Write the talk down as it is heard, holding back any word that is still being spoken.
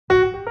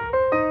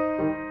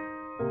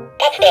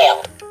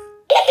Scottsdale.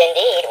 Yes,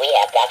 indeed, we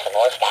have got some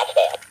more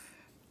Scottsdale.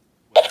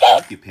 Let's go.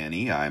 Thank you,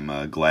 Penny.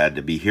 I'm glad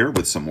to be here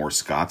with some more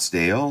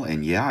Scottsdale.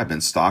 And yeah, I've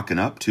been stocking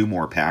up 2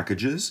 more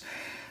packages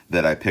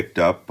that I picked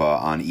up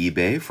on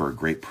eBay for a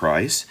great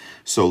price.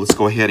 So let's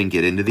go ahead and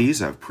get into these.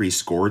 I've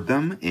pre-scored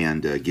them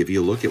and give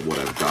you a look at what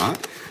I've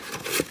got.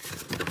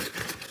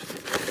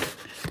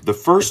 The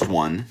first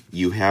one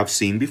you have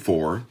seen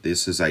before.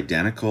 This is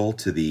identical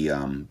to the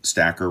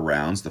stacker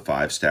rounds, the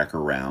 5 stacker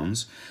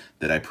rounds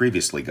that I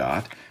previously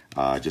got.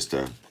 Just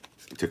to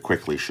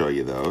quickly show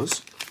you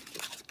those.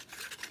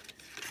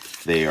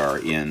 They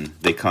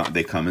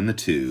come in the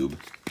tube.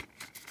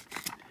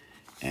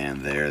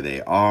 And there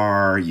they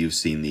are. You've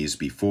seen these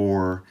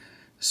before.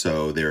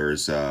 So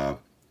there's, I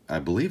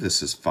believe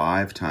this is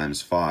 5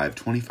 times 5,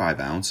 25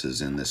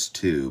 ounces in this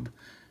tube.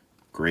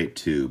 Great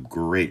tube,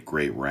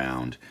 great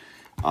round.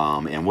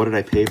 And what did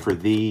I pay for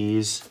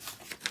these?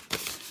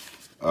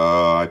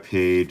 I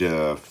paid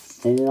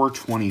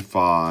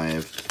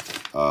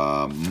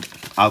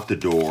 $4.25 out the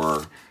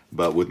door,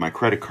 but with my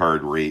credit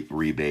card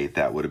rebate,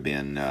 that would have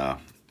been,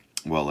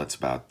 well, that's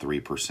about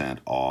 3%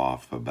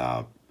 off,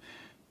 about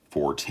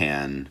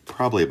 $410,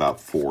 probably about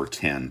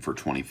 $410 for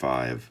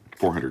 25,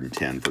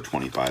 $410 for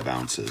 25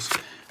 ounces.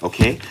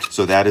 Okay,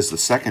 so that is the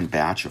second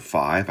batch of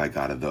 5 I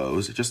got of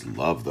those. I just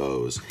love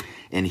those.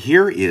 And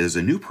here is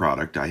a new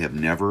product I have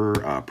never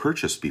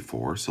purchased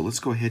before, so let's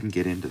go ahead and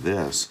get into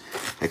this.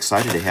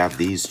 Excited to have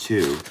these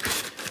too.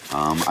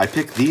 I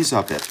picked these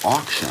up at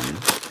auction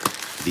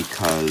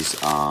because,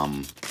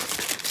 oh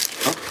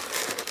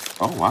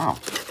wow.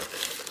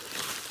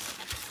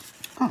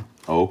 Huh,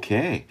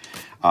 okay.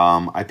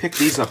 I picked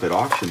these up at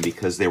auction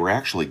because they were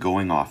actually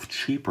going off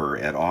cheaper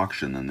at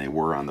auction than they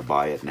were on the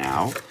Buy It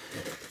Now.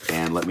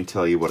 And let me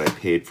tell you what I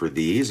paid for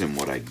these and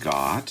what I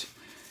got.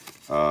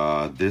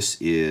 This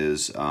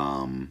is,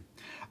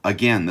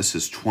 again, this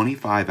is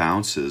 25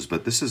 ounces,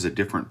 but this is a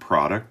different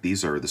product.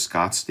 These are the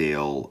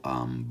Scottsdale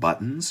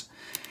buttons.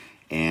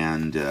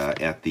 And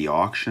at the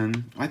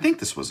auction, I think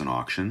this was an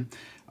auction,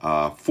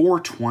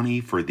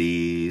 $4.20 for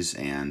these,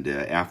 and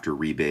after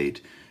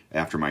rebate,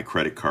 after my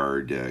credit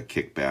card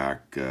kickback,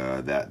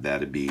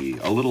 that'd be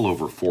a little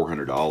over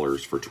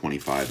 $400 for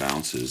 25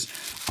 ounces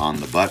on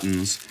the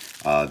buttons.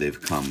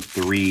 They've come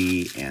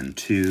 3 and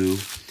 2.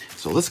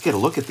 So let's get a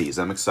look at these.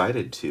 I'm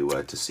excited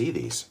to see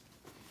these.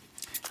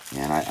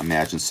 And I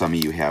imagine some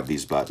of you have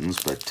these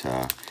buttons, but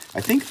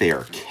I think they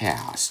are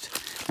cast.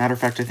 Matter of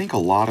fact, I think a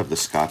lot of the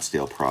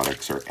Scottsdale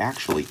products are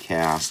actually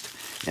cast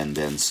and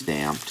then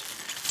stamped.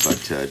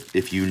 But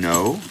if you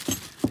know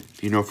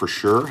for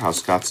sure how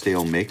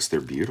Scottsdale makes their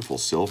beautiful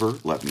silver,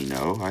 let me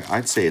know.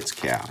 I'd say it's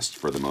cast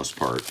for the most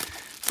part.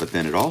 But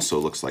then it also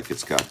looks like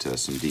it's got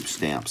some deep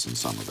stamps in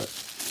some of it.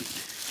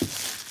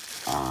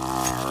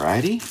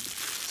 Alrighty.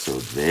 So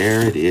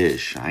there it is.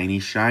 Shiny,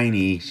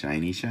 shiny,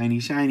 shiny, shiny,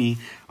 shiny.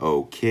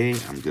 Okay,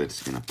 I'm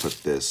just going to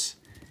put this.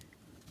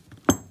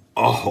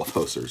 Oh,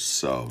 those are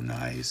so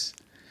nice.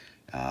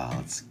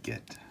 Let's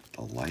get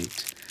the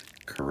light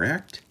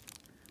correct.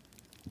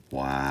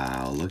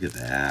 Wow, look at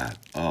that.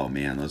 Oh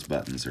man, those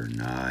buttons are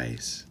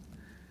nice.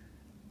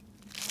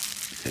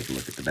 Take a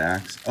look at the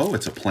backs. Oh,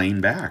 it's a plain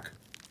back.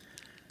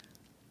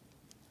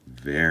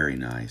 Very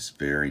nice,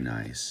 very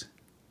nice.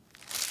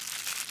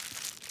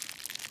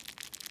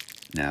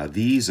 Now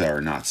these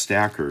are not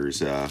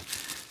stackers. Well,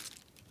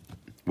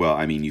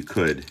 I mean, you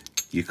could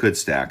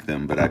stack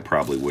them, but I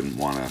probably wouldn't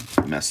want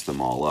to mess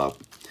them all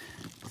up.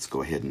 Let's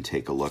go ahead and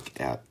take a look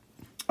at,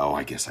 oh,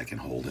 I guess I can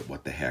hold it.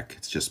 What the heck?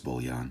 It's just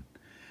bullion.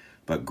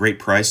 But great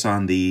price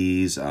on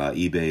these.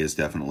 eBay is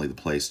definitely the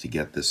place to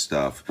get this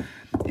stuff.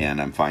 And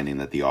I'm finding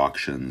that the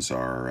auctions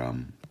are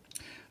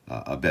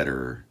a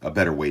better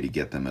way to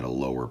get them at a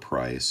lower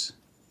price.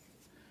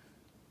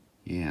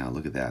 Yeah,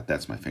 look at that.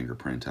 That's my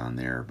fingerprint on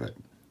there, but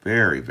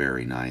very,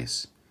 very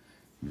nice.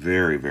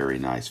 Very, very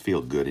nice.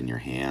 Feel good in your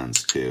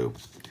hands, too.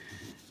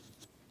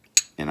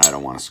 And I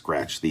don't want to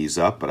scratch these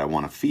up, but I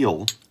want to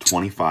feel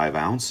 25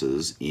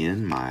 ounces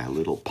in my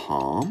little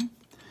palm.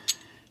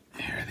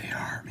 There they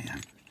are,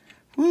 man.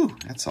 Woo,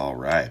 that's all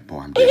right.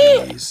 Boy, I'm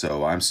digging these.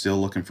 So I'm still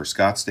looking for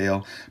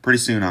Scottsdale. Pretty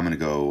soon I'm going to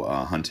go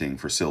hunting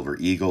for silver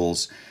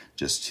eagles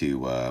just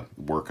to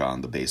work on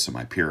the base of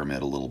my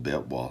pyramid a little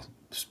bit while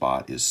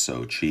spot is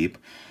so cheap.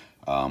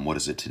 What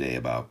is it today?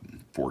 About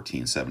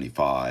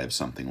 $14.75,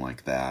 something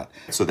like that.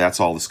 So that's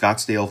all the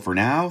Scottsdale for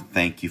now.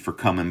 Thank you for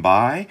coming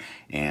by,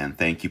 and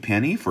thank you,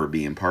 Penny, for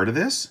being part of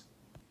this.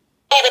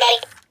 Hey,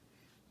 everybody.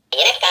 See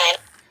you next time.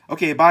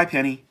 Okay, bye,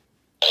 Penny.